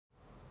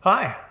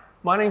Hi,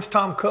 my name's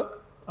Tom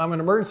Cook. I'm an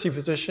emergency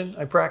physician.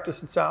 I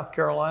practice in South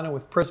Carolina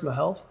with Prisma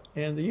Health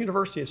and the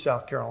University of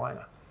South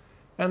Carolina.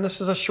 And this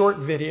is a short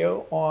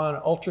video on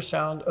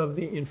ultrasound of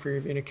the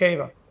inferior vena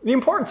cava. The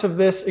importance of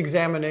this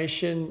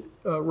examination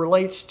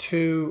relates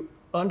to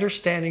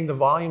understanding the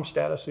volume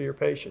status of your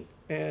patient,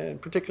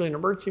 and particularly in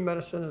emergency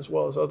medicine as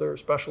well as other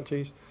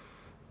specialties.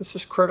 This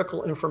is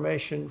critical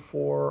information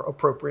for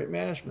appropriate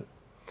management.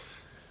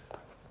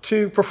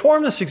 To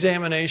perform this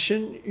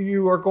examination,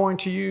 you are going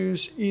to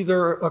use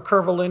either a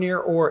curvilinear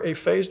or a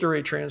phased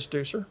array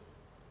transducer.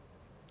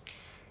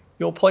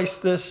 You'll place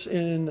this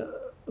in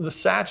the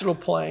sagittal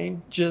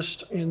plane,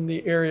 just in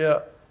the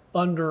area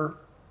under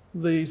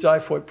the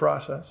xiphoid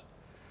process.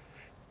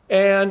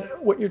 And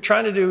what you're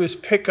trying to do is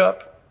pick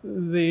up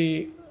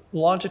the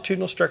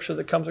longitudinal structure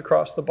that comes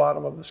across the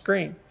bottom of the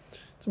screen.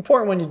 It's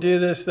important when you do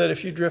this that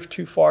if you drift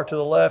too far to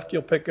the left,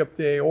 you'll pick up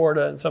the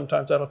aorta, and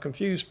sometimes that'll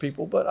confuse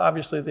people, but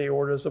obviously the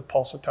aorta is a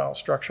pulsatile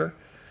structure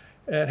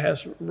and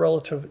has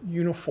relative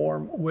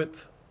uniform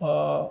width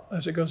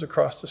as it goes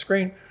across the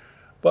screen.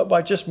 But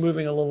by just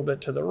moving a little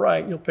bit to the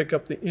right, you'll pick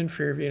up the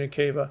inferior vena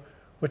cava,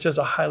 which has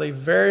a highly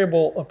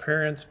variable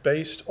appearance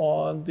based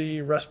on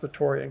the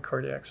respiratory and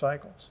cardiac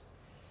cycles.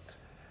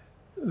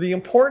 The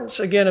importance,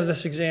 again, of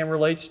this exam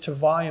relates to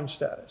volume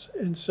status.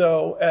 And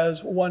so,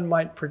 as one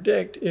might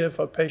predict, if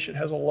a patient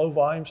has a low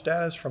volume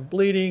status from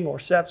bleeding or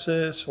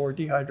sepsis or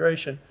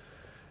dehydration,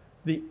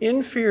 the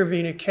inferior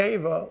vena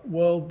cava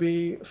will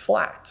be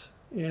flat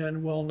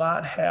and will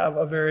not have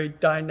a very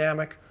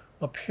dynamic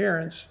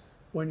appearance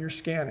when you're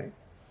scanning.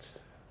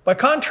 By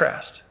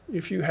contrast,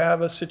 if you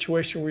have a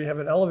situation where you have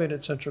an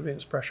elevated central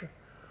venous pressure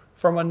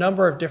from a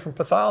number of different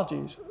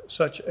pathologies,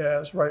 such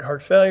as right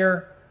heart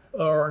failure,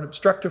 or an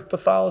obstructive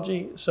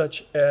pathology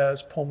such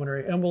as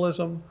pulmonary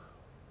embolism,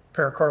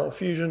 pericardial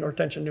effusion, or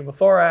tension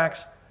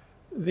pneumothorax,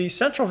 the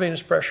central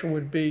venous pressure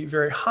would be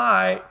very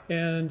high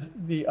and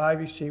the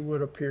IVC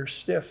would appear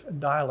stiff and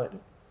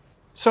dilated.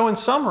 So in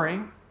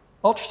summary,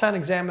 ultrasound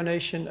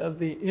examination of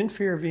the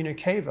inferior vena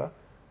cava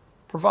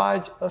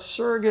provides a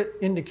surrogate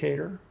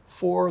indicator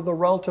for the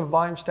relative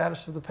volume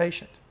status of the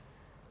patient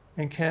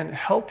and can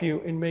help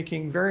you in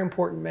making very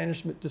important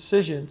management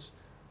decisions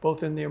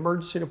both in the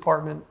emergency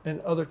department and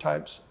other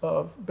types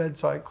of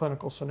bedside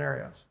clinical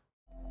scenarios.